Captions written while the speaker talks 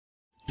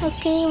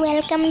Okay,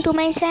 welcome to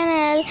my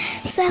channel.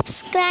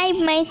 Subscribe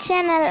my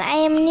channel. I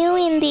am new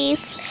in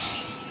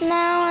this.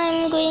 Now I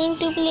am going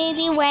to play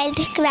the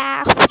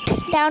wildcraft.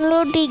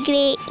 Download the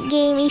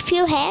game if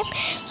you have,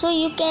 so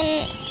you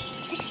can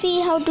see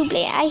how to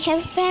play. I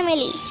have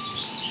family.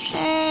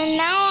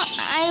 Now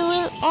I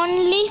will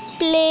only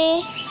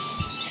play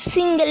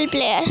single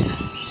player.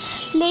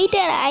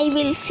 Later I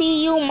will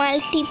see you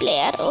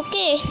multiplayer.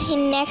 Okay,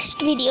 in next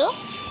video.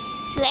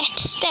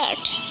 Let's start.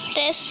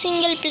 Press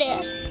single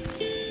player.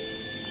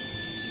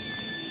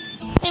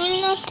 I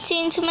will not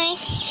change my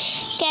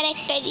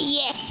character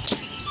yet.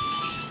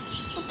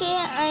 Okay,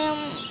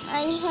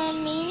 I have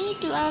many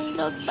to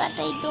unlock, but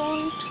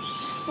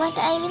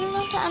I will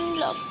not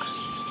unlock.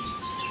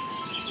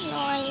 No,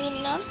 I will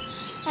not.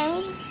 I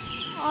will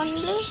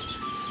only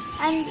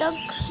unlock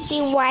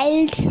the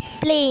wild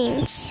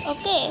plains.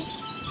 Okay.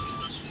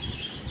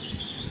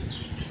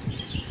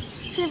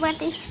 See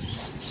what is.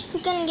 You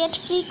can get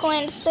free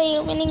coins by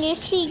opening a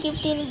free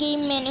gift in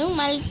game menu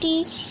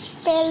multiple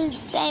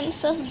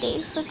times of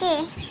days.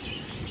 Okay.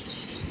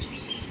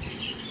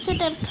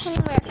 Set up and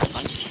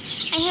welcome.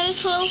 I have a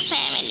full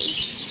family.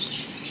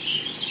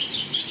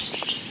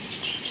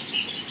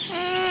 I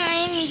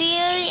am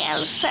really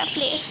Elsa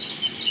player.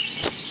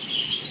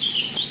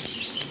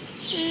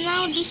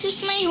 Now this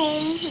is my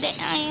home that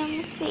I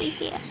am safe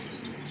here.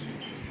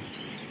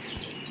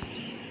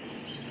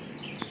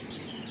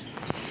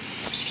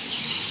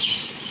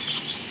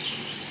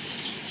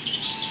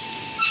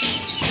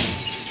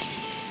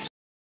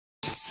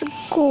 Let's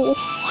go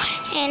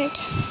and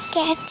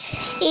catch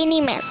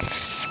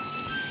animals.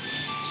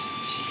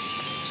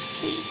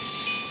 See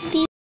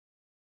this.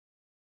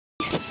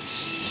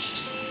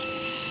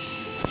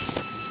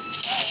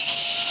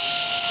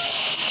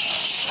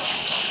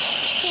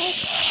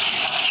 Yes,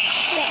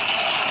 that.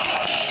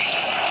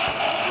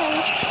 And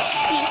this,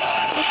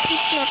 the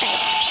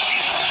hypnotize.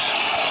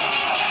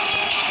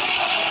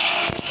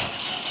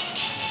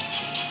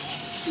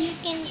 You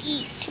can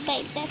eat by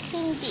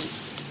pressing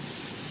this.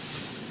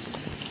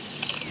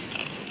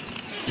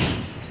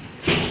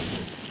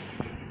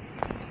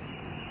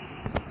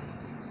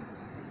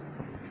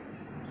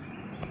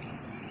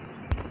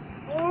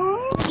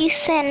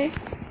 Listen,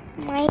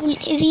 my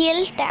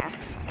real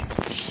task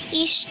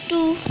is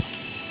to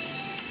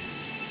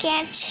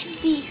catch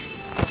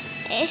these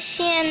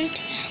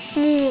ancient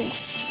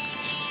moves,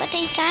 but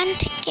I can't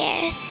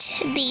catch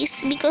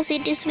this because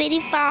it is very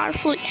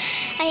powerful.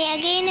 I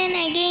again and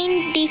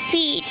again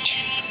defeat.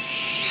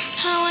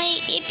 How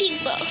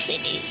epic boss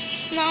it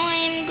is. Now I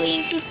am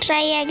going to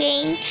try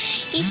again.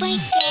 If I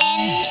can,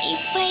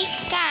 if I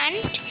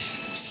can't,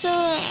 so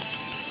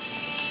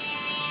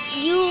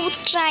you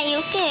try,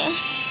 okay,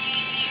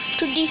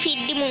 to defeat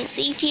the moves.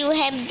 If you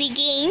have the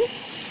game,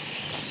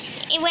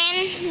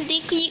 when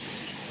the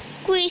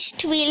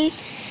quest will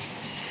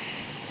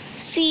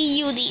see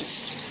you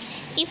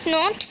this. If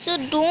not, so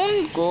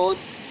don't go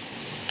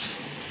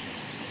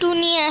too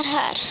near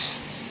her.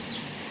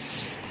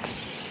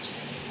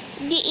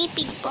 The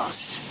epic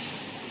boss.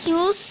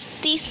 Use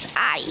this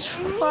eye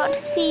for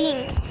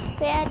seeing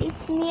where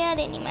is near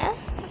animal.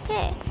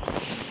 Okay.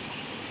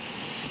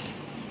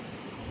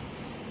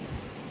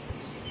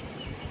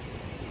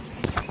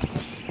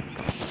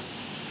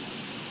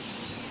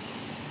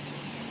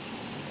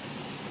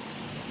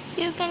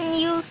 You can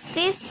use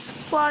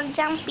this for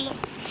jumping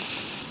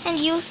and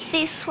use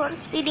this for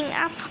speeding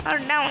up or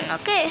down.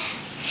 Okay,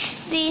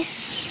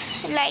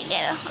 this like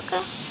that.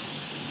 Okay,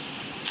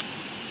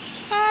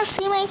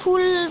 see my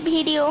full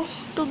video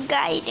to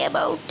guide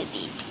about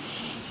it.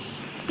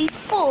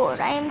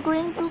 Before I am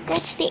going to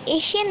catch the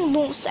Asian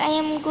moose, I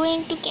am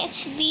going to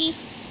catch the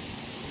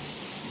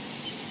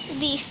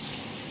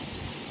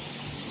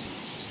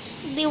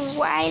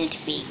wild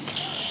pig.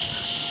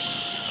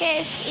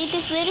 Yes, it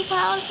is very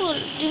powerful,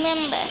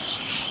 remember.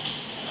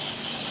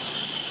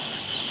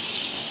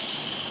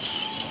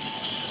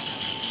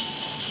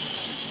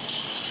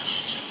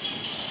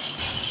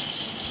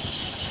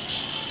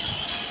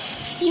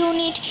 You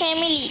need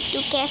family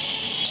to catch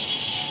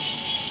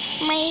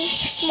it. My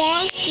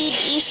small kid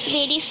is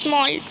very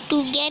small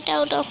to get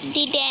out of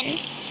the den.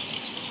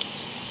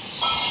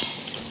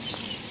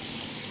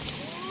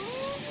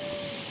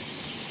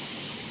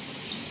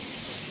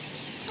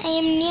 I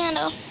am near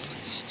of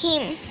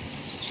him.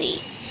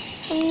 See,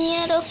 I'm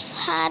near of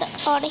her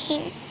or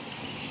him.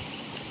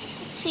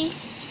 See,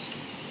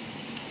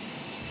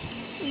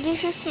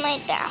 this is my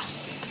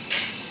task.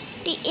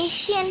 The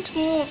ancient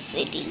moves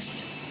it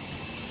is.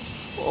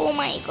 Oh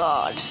my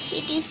god,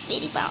 it is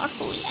very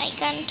powerful. I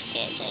can't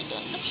catch, I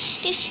don't know.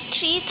 It is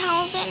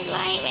 3000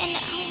 life and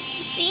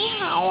see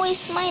how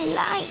is my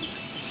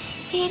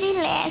life? Very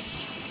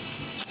less.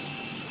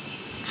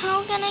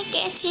 How can I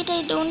catch it?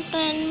 I don't know,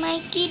 and my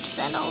kids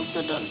and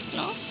also don't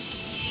know.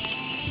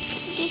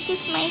 This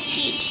is my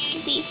kid.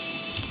 This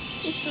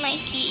is my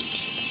kid.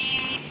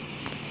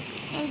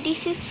 And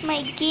this is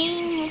my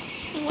game.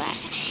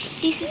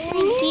 This is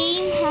my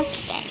game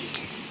husband.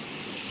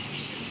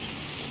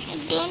 I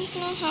don't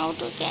know how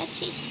to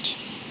catch it.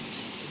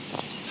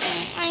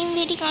 I'm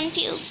very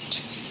confused.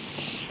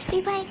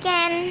 If I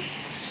can,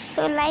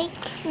 so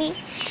like me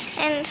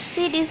and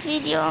see this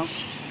video.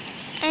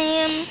 I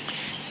am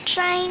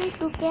trying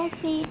to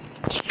catch it.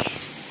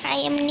 I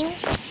am new.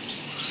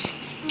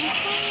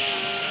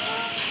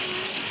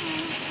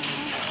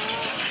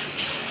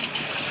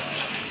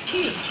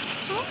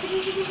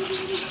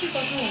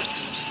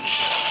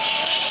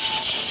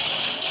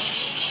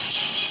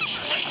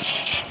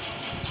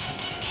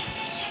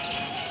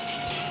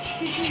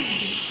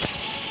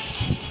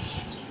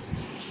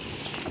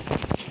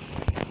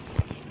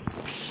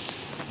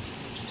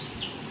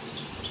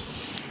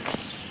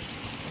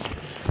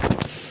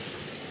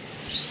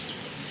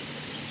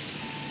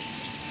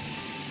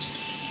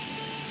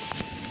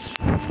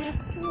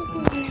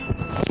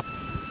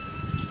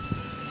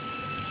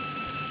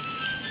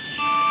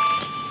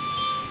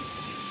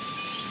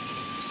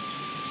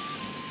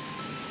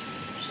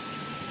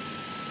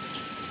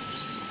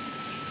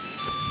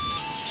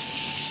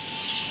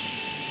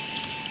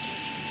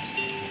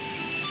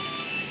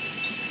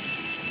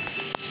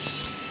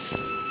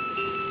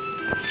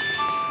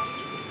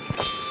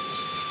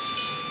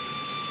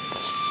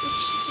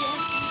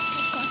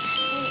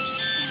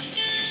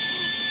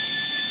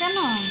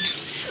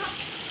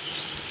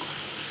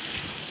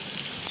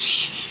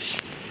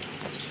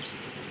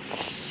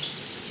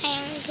 I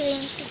am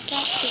going to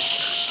catch it.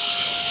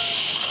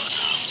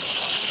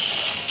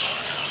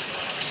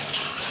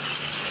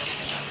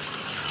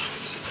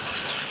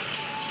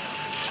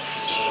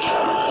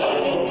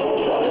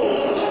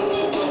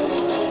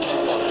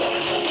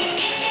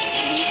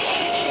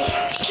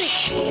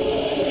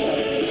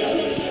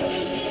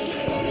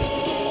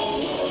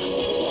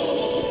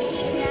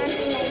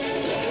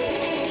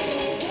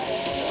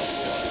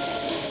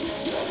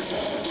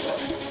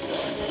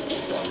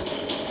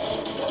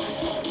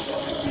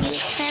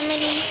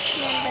 Family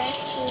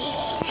members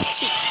will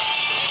cheat.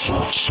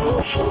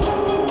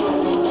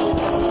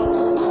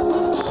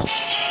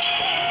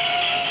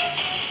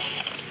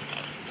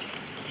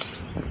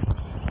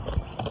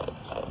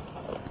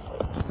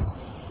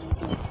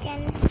 You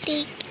can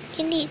take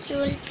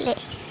individual play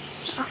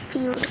of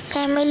your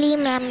family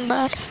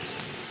member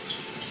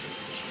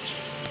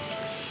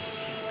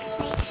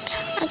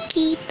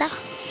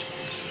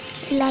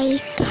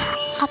like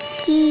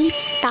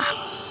Akita.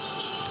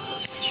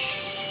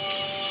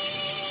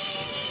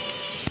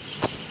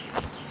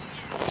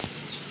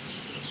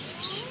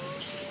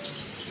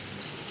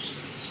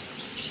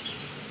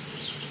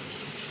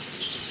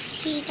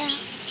 Speed up.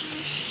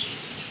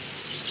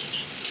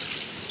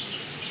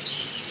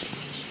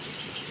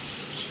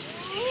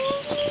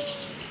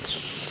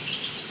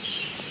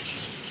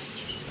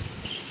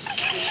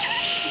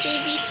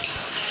 Rabbit.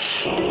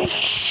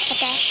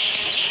 Attack.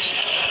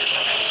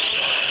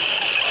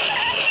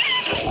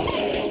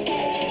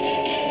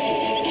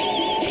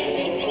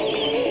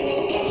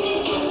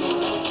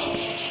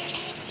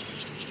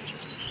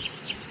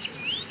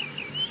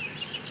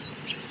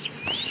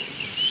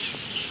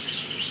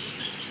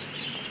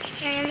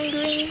 I am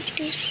going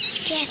to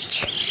catch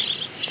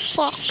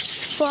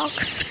fox.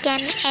 Fox can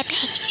attack.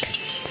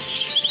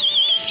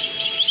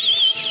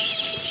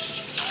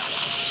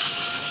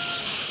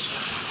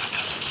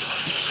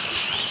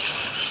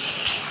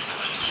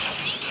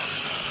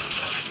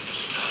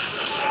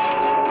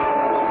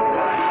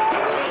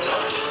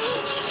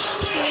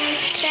 I am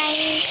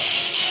trying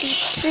the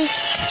trick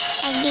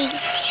again.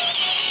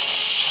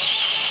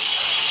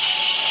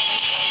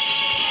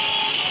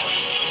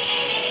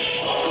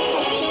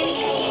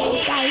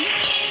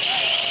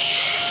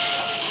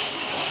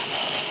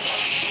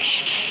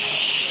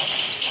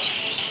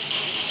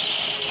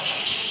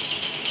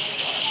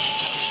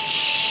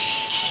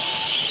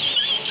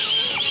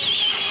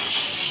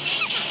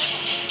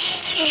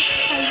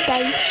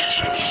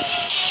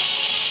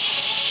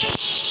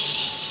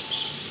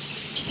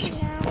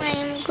 Now I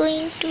am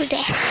going to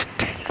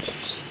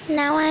rest.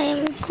 Now I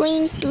am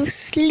going to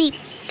sleep.